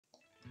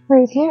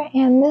right here,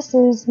 and this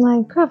is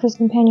my Crafter's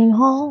Companion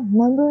haul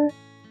number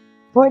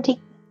 14.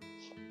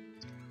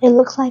 It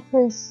looks like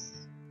this.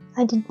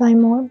 I did buy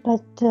more,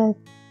 but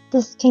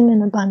this came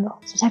in a bundle,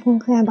 so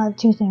technically I bought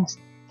 2 things.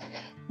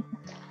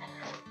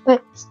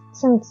 But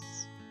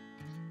since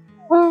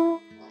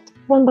one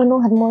bundle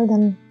had more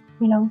than,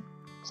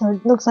 so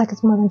it looks like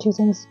it's more than 2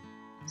 things,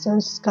 so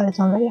it's got its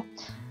own video.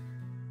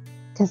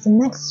 Because the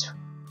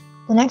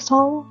next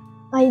haul,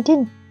 I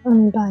did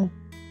only buy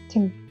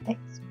 2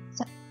 things,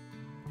 so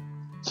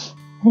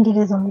I think it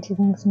is only 2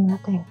 things in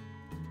that thing.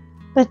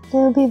 But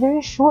there'll be a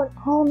very short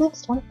haul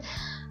next one.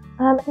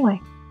 Anyway,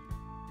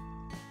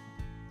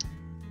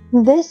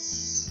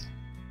 this,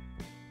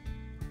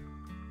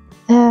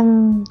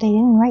 they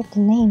didn't write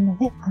the name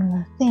of it on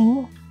the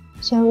thing,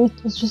 so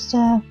it was just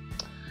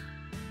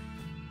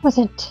was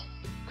it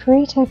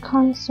Create a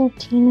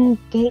Concertina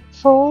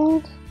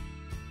Gatefold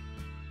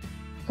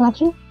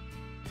collection?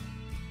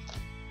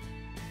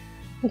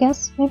 I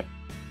guess, maybe?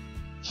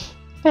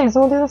 Okay, so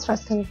we'll do this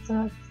first, because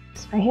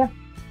it's right here.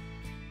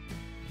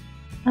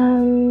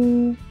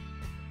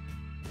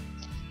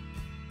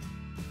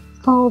 It's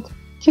called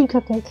Cute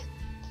Cupcake.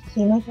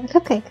 So you make a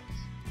cupcake.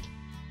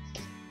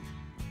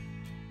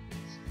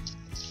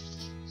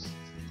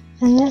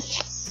 And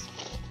this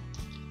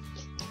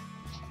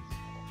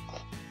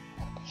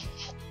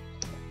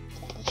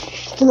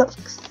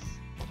looks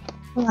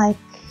like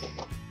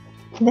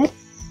this.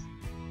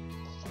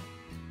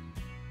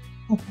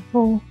 Like a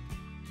full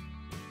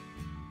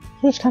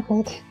huge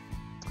cupcake.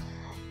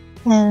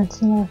 And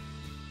it's in a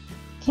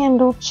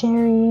candle,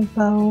 cherry,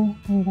 bow,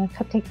 and a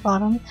cupcake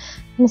bottom.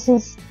 And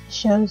this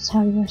shows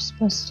how you're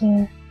supposed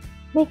to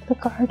make the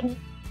garden.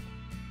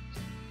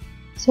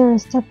 So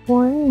step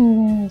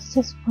 1, is a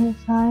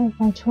 6.5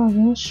 by 12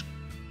 inch.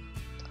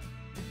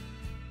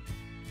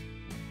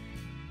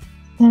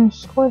 Then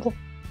score the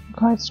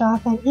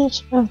cardstock at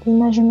each of the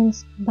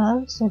measurements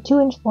above, so 2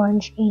 inch, 4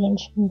 inch, 8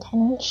 inch, and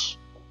 10 inch.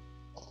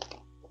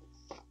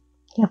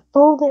 You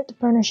fold it to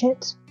burnish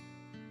it.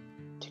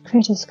 To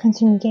create a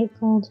concertina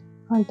gatefold,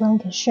 card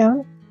blank is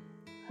shown.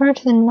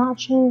 Hurt the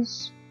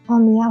notches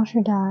on the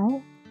outer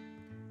die.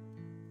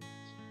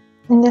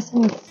 I'm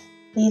guessing it's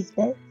these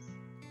bits.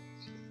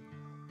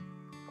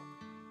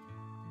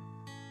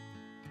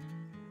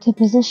 To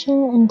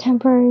position and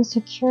temporarily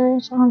secure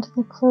it onto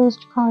the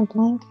closed card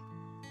blank,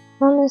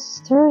 run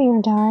this through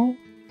your die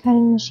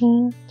cutting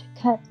machine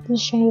to cut the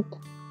shaped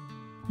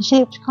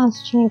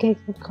concertina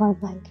gatefold card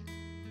blank.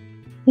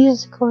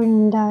 Use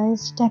according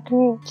dies to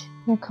decorate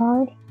your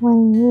card.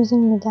 When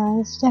using the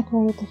dies to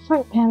decorate the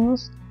front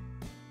panels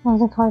of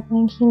the card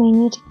blank, you may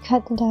need to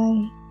cut the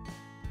die.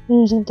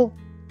 You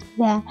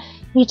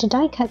need to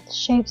die cut the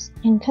shapes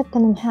and cut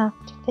them in half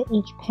to fit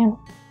each panel.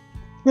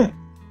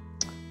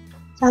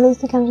 So at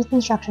least it comes with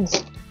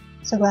instructions.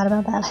 So glad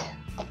about that.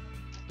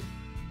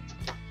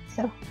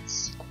 So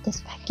let's put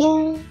this back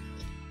in.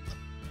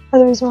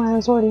 The reason why I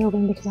was already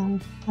open because I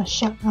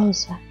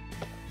was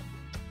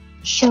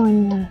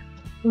showing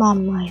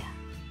Mom my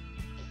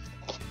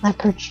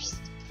purchase.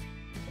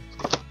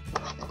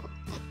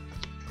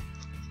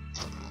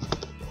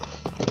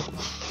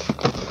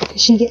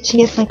 She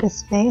gets like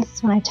this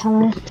face when I tell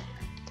her,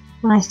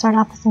 when I start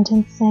off the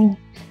sentence saying,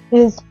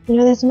 there's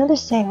another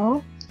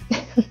sale.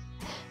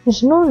 You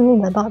should normally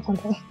know that I bought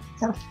something.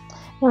 So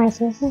anyway,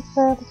 so this is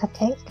the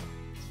cupcake.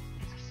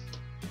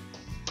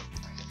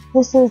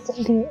 This is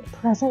the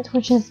present,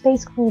 which is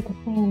basically the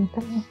same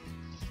thing,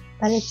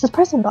 but it's a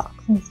present box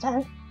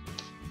instead.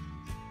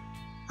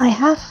 I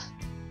have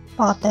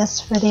bought this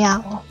for the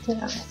owl, to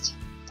be honest.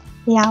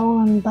 The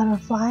owl and the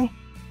butterfly,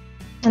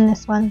 and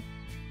this one.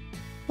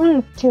 I'm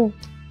not too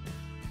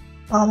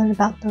bothered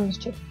about those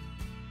 2,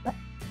 but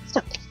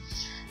still.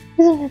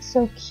 Isn't it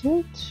so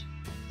cute?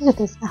 Look at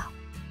this owl.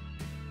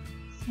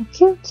 So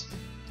cute.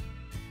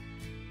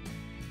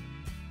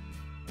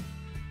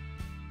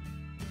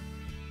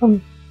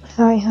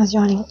 Sorry, I was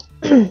yawning.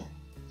 And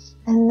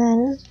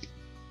then,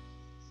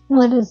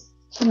 well, it is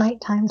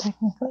nighttime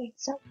technically,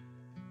 so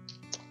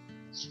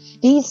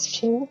these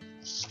 2.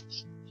 It's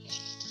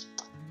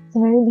a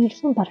very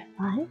beautiful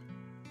butterfly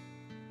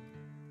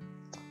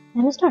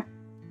and a star.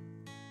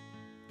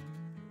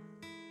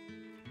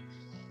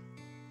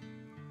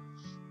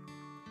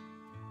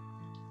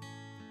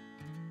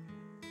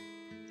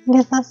 I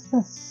guess that's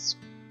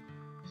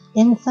the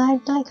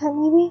inside die cut,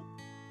 maybe?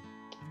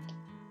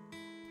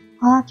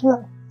 I'll have to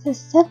look. It says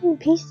 7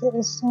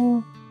 pieces,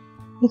 so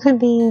it could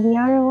be the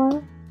outer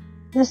one,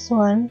 this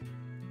one,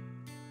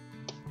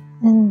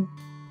 and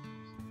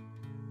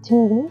 2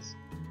 of these.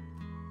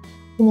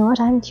 You know what?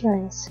 I'm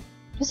curious.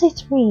 Just say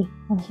 3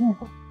 on here.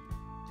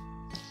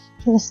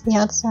 So this is the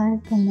outside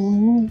and the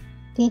inner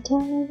detail,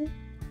 maybe?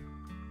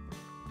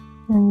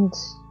 And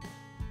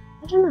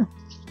I don't know.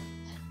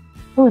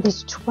 Oh,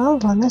 there's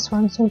 12 on this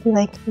one, so it'd be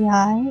like the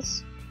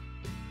eyes,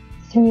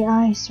 3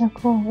 eye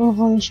circle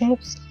oval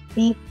shapes,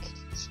 beak,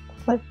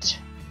 foot,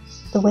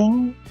 the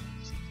wing,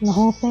 and the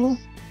whole thing.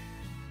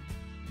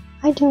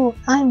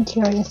 I'm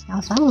curious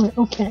now, so I'm going to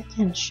open it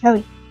and show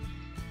you.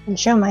 and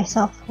show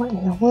myself what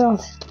in the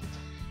world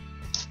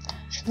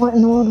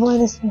why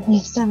this thing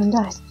needs 7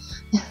 dice.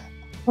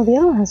 Well, the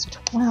other one has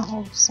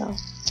 12, so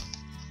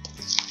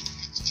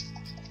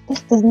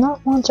this does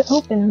not want to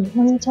open, let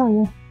me tell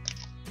you.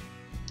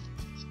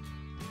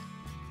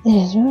 It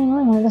is really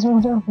annoying when it doesn't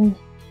want to open.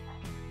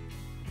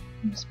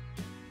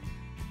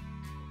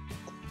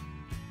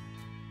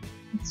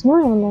 It's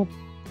annoying when the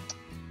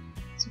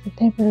stupid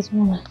paper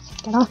doesn't want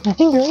to get off my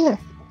finger either.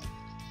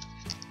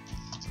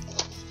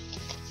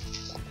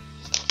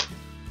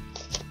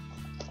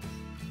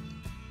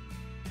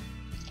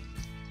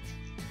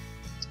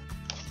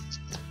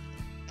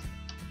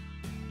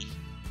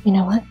 You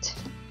know what?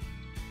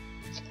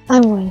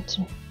 I'm going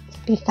to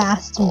be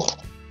fast and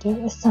do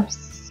it with some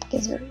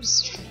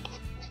scissors.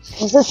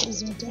 Because this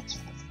is ridiculous.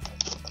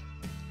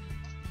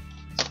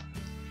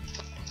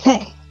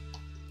 Okay.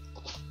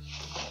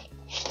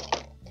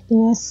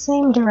 In the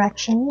same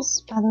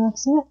directions, by the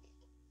looks of it.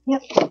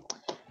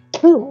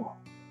 Yep. Ooh.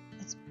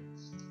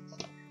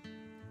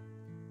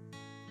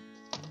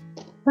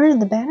 Where did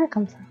the banner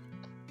come from?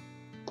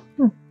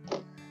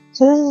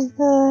 So this is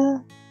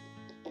the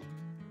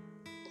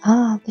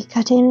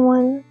cut in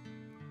one,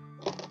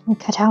 the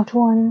cut out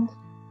one,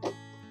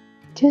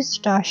 2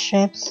 star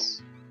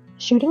shapes,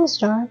 shooting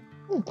star,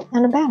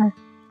 and a banner.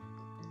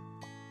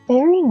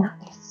 Very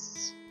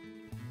nice.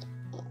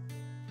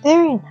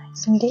 Very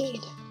nice indeed.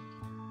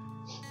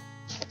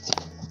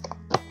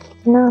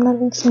 Now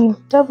that makes me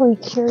doubly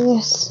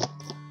curious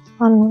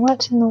on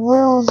what in the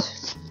world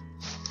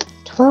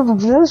 12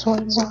 of those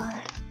words are.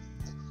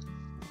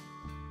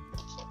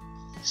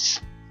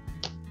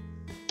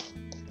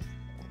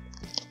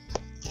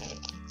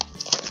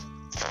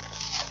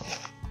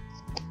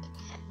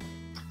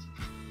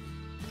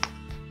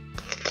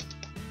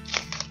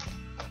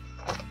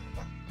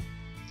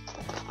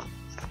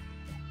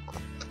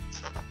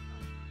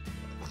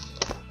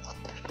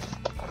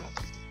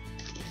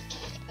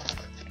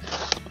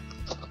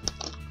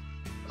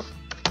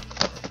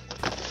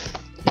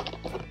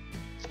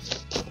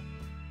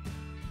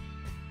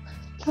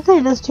 Okay,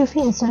 it does 2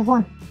 feet instead of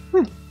 1.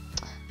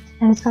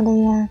 And it's got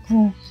a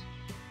kind of,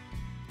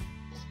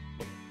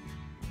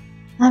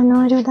 I have no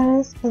idea what that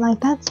is, but like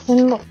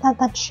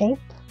that shape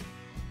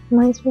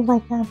reminds me of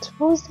like that.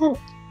 What was that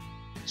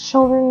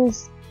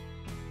children's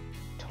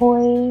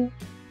toy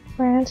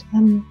brand?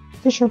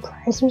 Fisher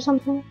Price or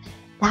something?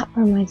 That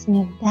reminds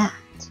me of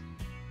that.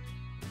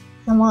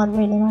 Some odd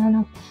reading, I don't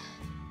know.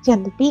 You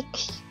got the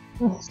beak.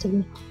 It has to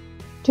be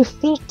 2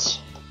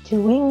 feet,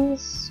 2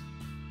 wings.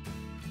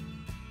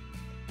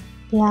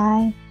 The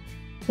eye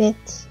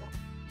bit,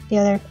 the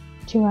other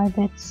 2 eye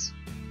bits.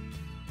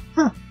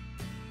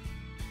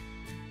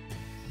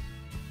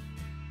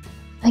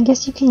 I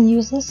guess you can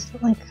use this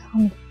like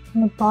on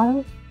the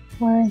bottom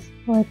where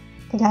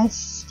the guy's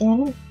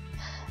standing.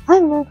 I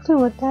have no clue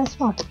what that's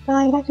for, but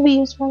like that could be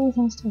used for other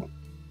things too.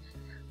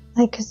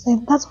 Like, cause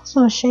that's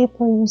also a shape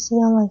where you see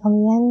on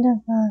the end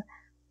of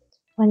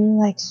when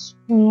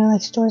your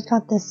store's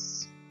got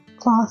this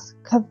cloth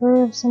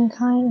cover of some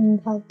kind,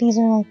 and like these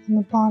are like on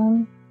the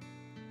bottom.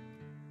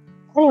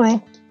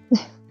 Anyway,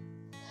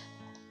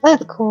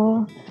 that's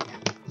cool.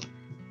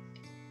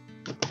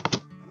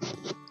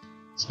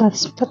 So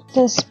let's put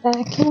this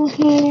back in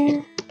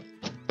here.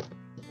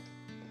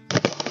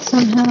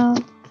 Somehow.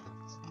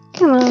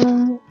 Come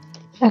on.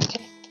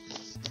 Okay.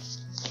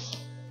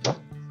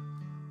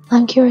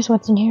 I'm curious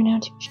what's in here now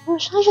too.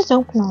 Should I just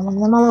open all of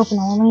them? I'll open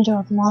all of them. I need to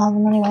open all of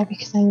them anyway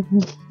because when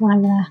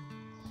I'm gonna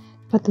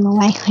put them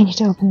away, I need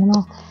to open them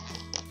all.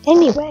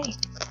 Anyway,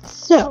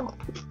 so.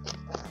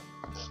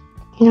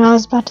 I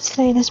was about to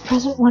say this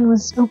present one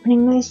was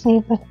opening nicely,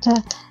 but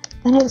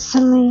then it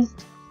suddenly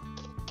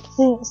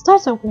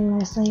starts opening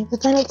nicely,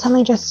 but then it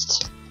suddenly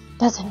just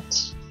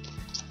doesn't,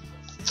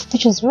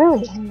 which is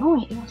really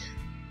annoying.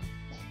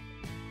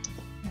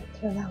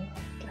 Throw that one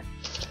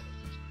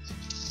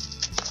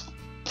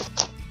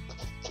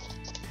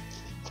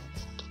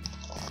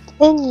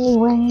over.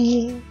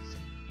 Anyway,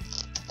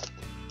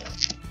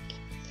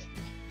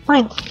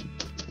 fine.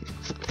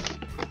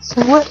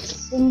 So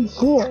what's in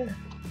here?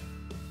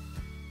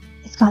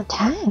 It's got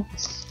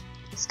tags.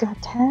 It's got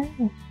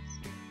tags.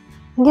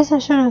 I guess I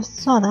should have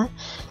saw that.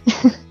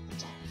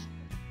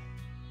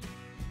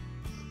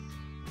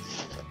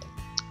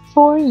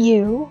 For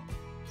you,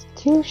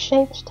 2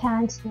 shaped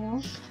tags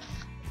here,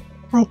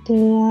 like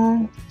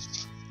the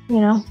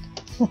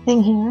the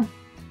thing here,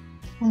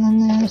 and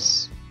then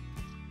there's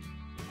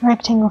a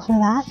rectangle for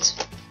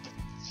that,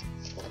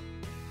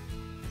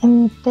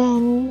 and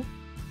then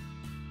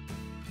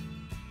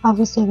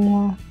obviously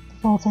the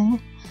full thing,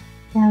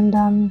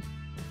 and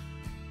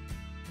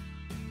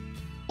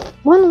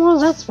what in the world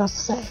is that supposed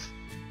to say?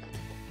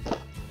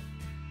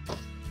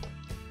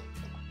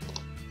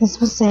 Is it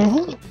supposed to say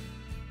anything?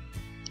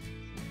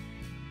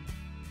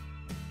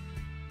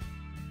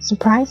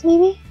 Surprise,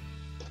 maybe?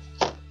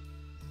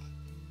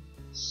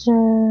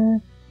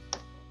 Sure.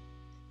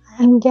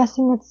 I'm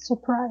guessing it's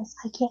surprise.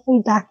 I can't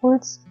read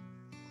backwards,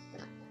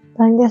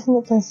 but I'm guessing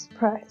it says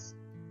surprise.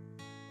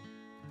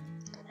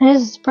 It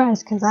is a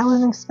surprise because I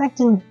wasn't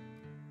expecting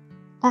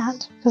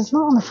that, because it's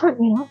not on the front,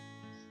 you know.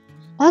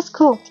 That's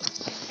cool.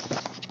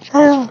 It's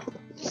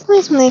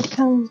nice when they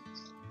come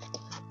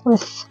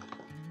with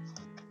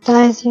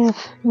dies you have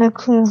no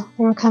clue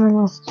they were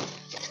coming with.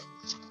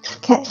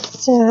 Okay,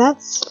 so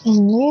that's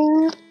in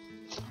there.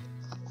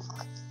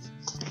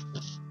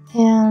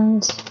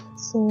 And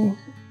let's see.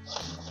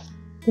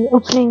 Be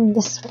opening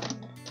this one.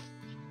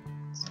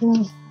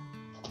 So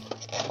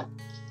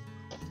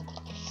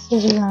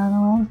scissors out of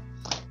the way.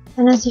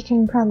 And as you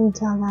can probably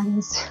tell, that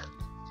is.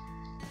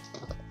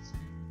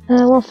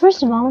 Well,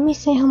 first of all, let me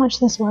say how much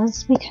this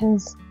was,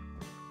 because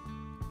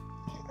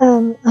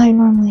I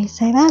normally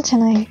say that,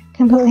 and I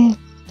completely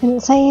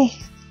didn't say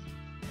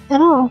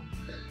at all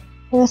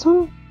for this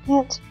one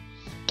yet.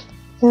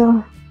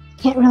 So,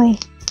 can't really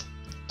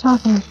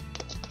talk and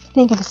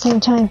think at the same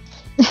time.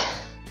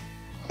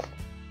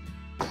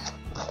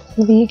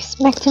 You'll be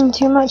expecting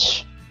too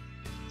much.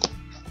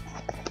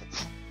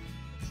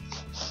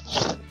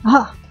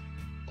 Ah!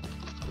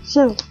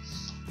 So,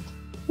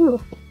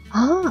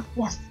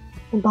 yes,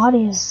 the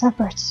body is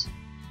separate.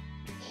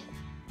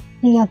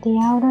 You got the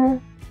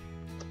outer,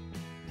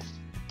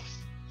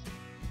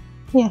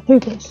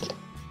 3-piece.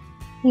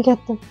 You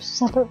got the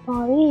separate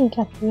body, you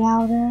got the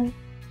outer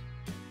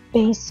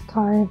base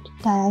card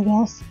die, I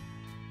guess,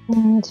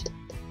 and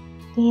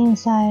the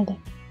inside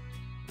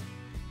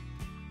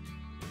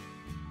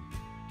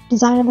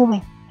design of the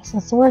wing. I guess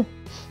that's the word.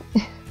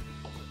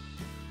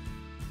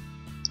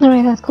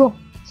 Alright, that's cool.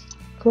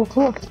 Cool.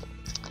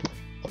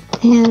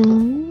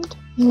 And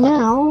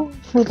now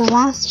for the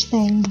last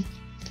thing.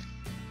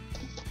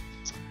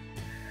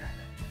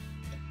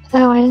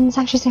 Oh, I didn't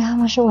actually say how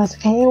much it was.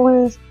 Okay, it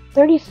was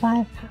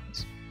 35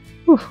 pounds.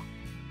 Whew.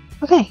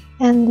 Okay,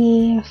 and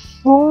the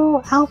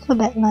floral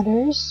alphabet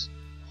letters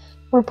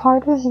were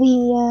part of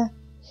the,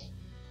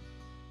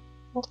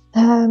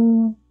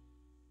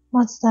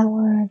 what's that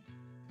word?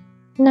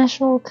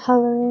 National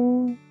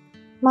Coloring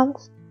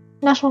Month?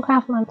 National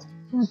Craft Month.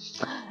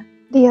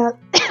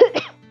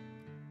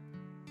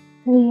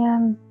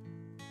 The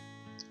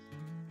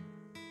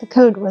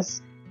code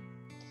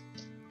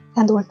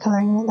had the word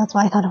coloring in it, that's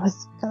why I thought it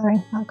was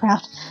coloring, not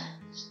craft.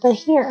 But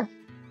here,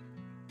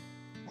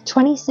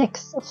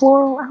 26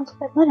 floral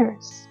alphabet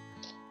letters.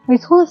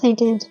 It'd be cool if they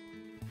did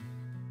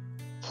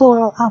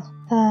floral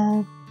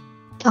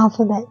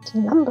alphabet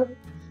number.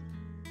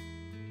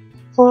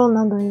 Floral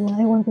number,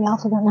 they wouldn't be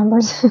alphabet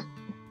numbers.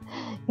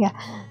 Yeah.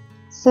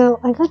 So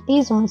I got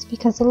these ones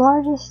because the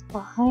largest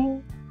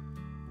die,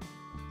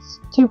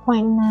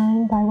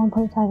 2.9 by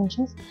 1.5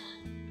 inches,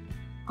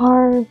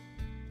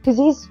 because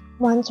these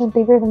ones are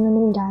bigger than the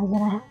mini dies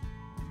that I have.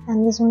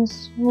 And these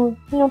ones will,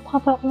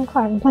 pop out on the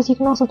card. And plus you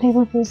can also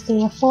paper piece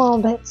the floral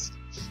bits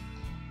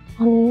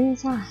on the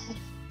inside,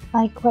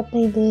 like what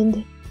they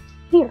did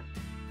here.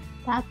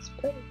 That's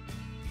pretty.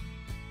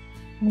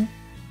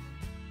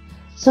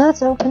 So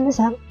let's open this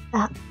up.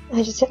 I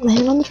just hit my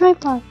hand on the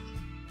tripod.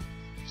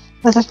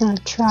 Well, it's not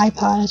a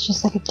tripod, it's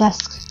just like a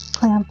desk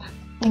clamp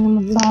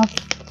thingamabob.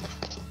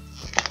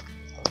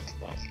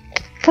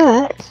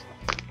 But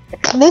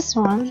this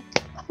one,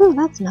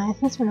 that's nice.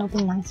 This one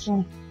opened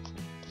nicely.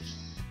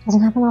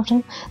 Doesn't happen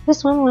often.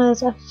 This one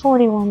was a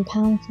 41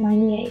 pounds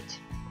 98.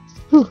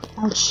 Ooh,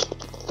 ouch.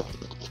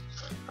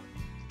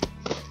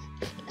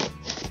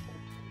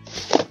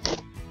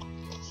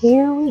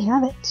 Here we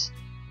have it.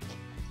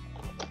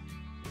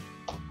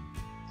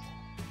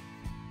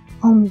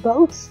 On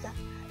both sides.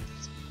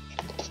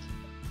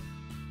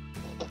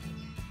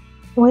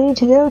 Way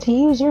to go to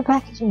use your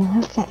packaging.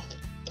 Okay.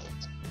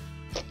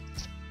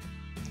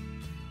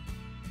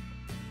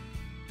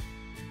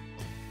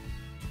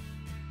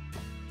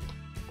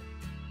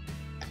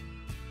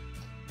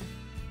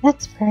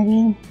 That's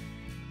pretty.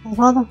 Like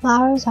all the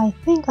flowers, I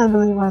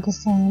believe are the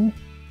same.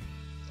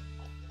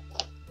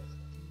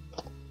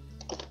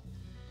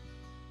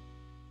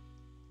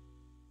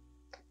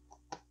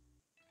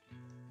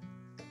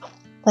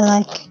 But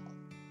like,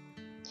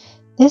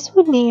 this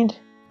would need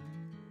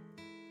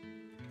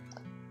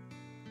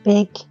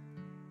a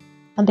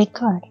big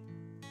card.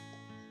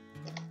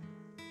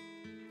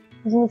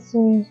 Let's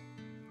see.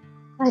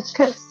 I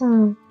cut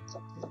some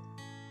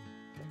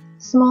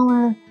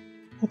smaller,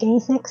 like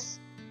A6,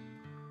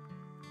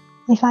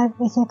 A5,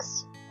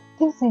 A6, I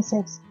think it's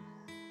A6,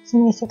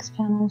 some A6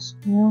 panels,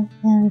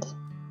 and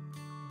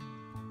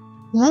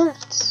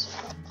that.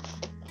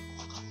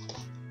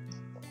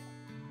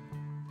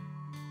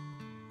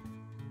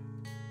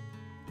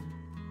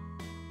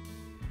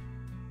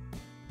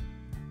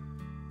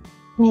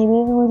 Maybe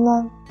we would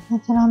love to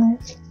fit on there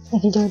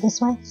if you do it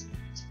this way.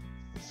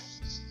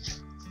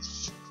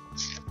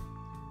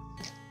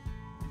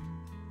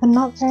 But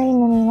not very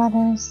many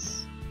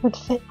letters would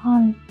fit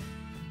on,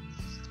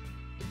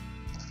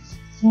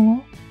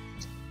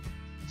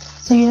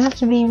 So you'd have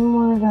to be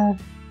more of a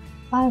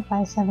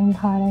 5x7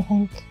 card, I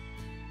think,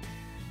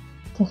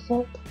 to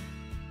fit.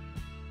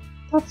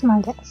 That's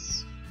my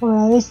guess. Or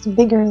at least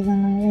bigger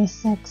than an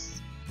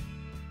A6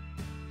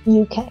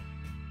 UK.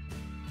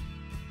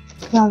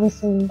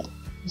 Obviously,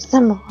 For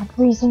some odd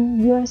reason,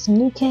 US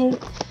and UK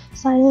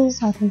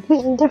sizes are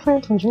completely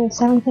different, which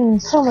makes everything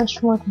so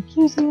much more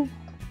confusing.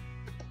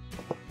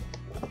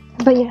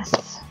 But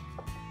yes.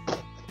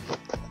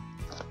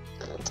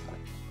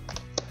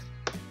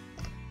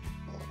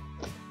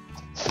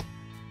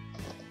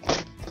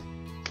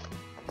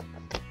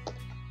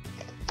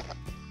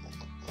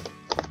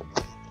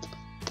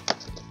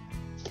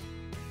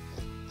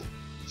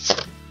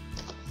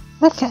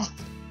 Okay.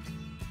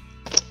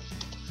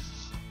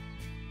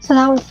 So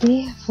that was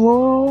the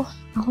floral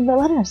alphabet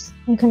letters.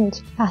 I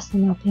couldn't pass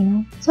them up, you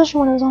know? Especially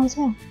when it was on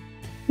sale.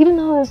 Even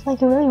though it was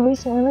like a really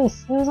recent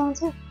release, it was on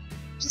sale.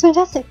 Which is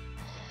fantastic.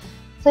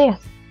 So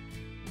yes.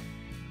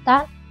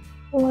 That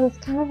was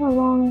kind of a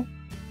long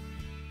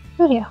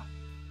video.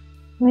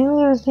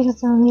 Mainly it was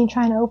because of me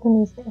trying to open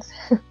these things.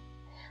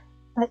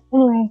 But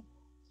anyway,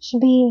 it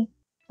should be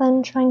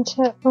fun trying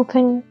to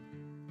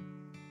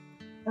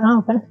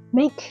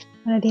make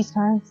one of these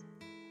cards.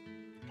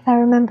 If I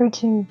remember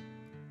to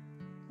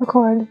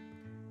record,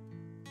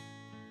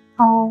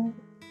 I'll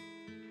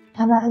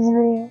have that as a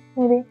video,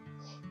 maybe.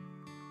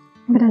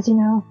 But as you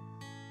know,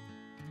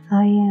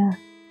 I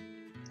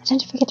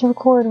tend to forget to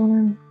record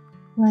when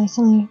I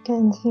suddenly get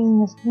in the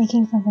feeling of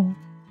making something.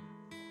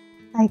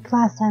 Like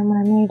last time when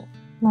I made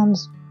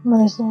Mom's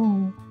Mother's Day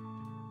and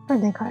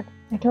birthday card.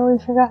 I totally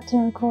forgot to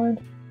record.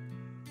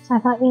 So I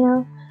thought, you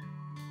know,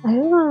 I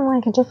did want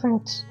like a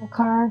different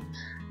card.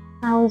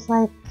 I was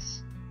like,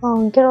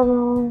 I'll get all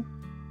the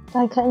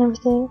die cut and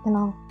everything, and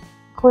I'll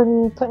record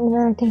me putting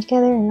everything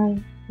together,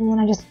 and then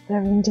I just put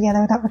everything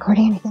together without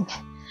recording anything.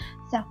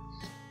 So,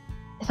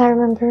 if I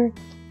remember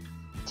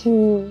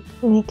to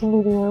make a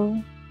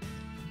video,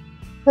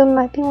 it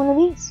might be one of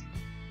these.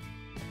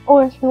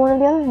 Or it could be one of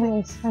the other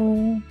things. I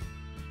mean,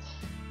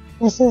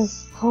 this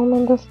is haul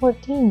number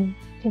 14.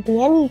 It could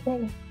be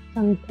anything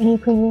from any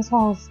previous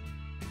hauls.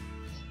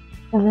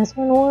 Of this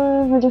one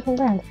or of a different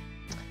brand.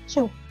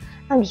 So,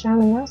 I'm just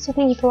rounding now, so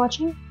thank you for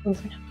watching.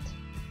 Over now.